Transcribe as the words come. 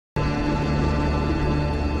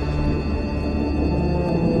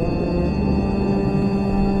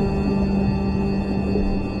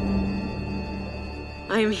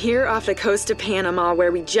I'm here off the coast of Panama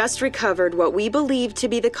where we just recovered what we believe to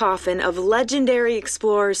be the coffin of legendary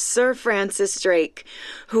explorer Sir Francis Drake,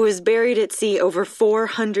 who was buried at sea over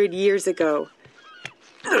 400 years ago.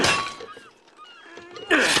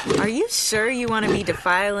 Are you sure you want to be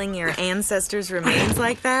defiling your ancestors' remains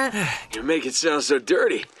like that? You make it sound so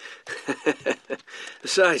dirty.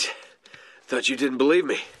 Besides, thought you didn't believe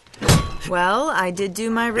me. Well, I did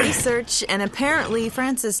do my research, and apparently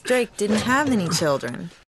Francis Drake didn't have any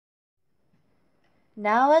children.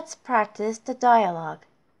 Now let's practice the dialogue.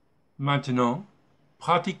 Maintenant,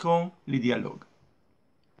 pratiquons les dialogues.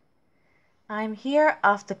 I'm here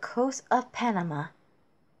off the coast of Panama.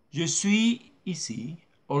 Je suis ici,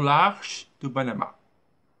 au large du Panama,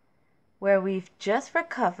 Where we've just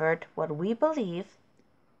recovered what we believe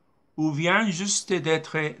où vient juste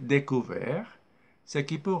d'être découvert ce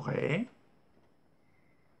qui pourrait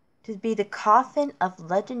to be the coffin of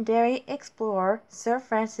legendary explorer Sir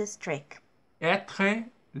Francis Drake, être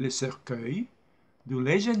le cercueil du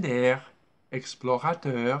légendaire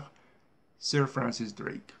explorateur Sir Francis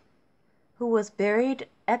Drake, who was buried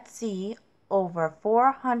at sea over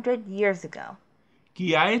 400 years ago.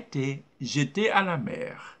 qui a été jeté à la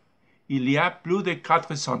mer il y a plus de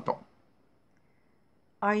 400 ans.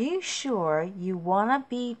 Are you sure you wanna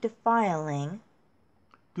be defiling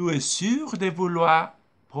Tu es sûr de vouloir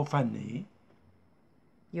profaner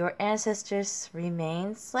your ancestors'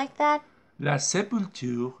 remains like that? la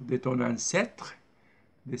sépulture de ton ancêtre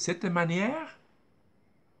de cette manière?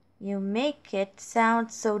 You make it sound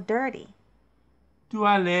so dirty. Tu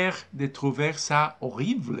as l'air de trouver ça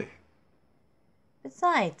horrible.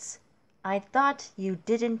 Besides, I thought you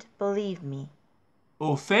didn't believe me.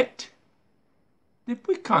 Au fait,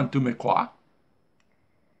 depuis quand tu me crois?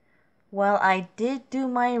 Well, I did do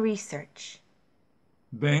my research.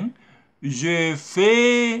 Ben, je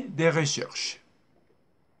fais des recherches.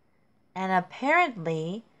 And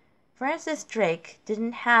apparently, Francis Drake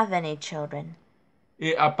didn't have any children.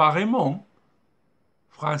 Et apparemment,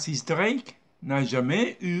 Francis Drake n'a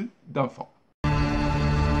jamais eu d'enfant.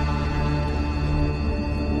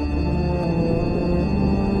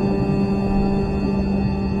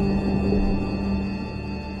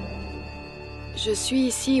 Je suis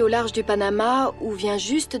ici au large du Panama où vient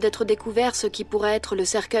juste d'être découvert ce qui pourrait être le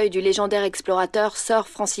cercueil du légendaire explorateur Sir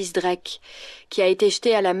Francis Drake, qui a été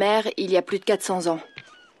jeté à la mer il y a plus de 400 ans.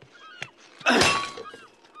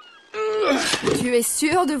 Tu es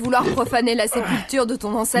sûr de vouloir profaner la sépulture de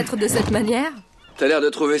ton ancêtre de cette manière? T'as l'air de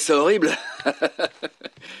trouver ça horrible.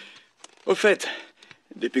 Au fait,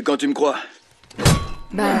 depuis quand tu me crois?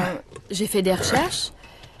 Ben, j'ai fait des recherches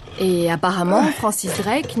et apparemment Francis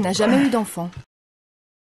Drake n'a jamais eu d'enfant.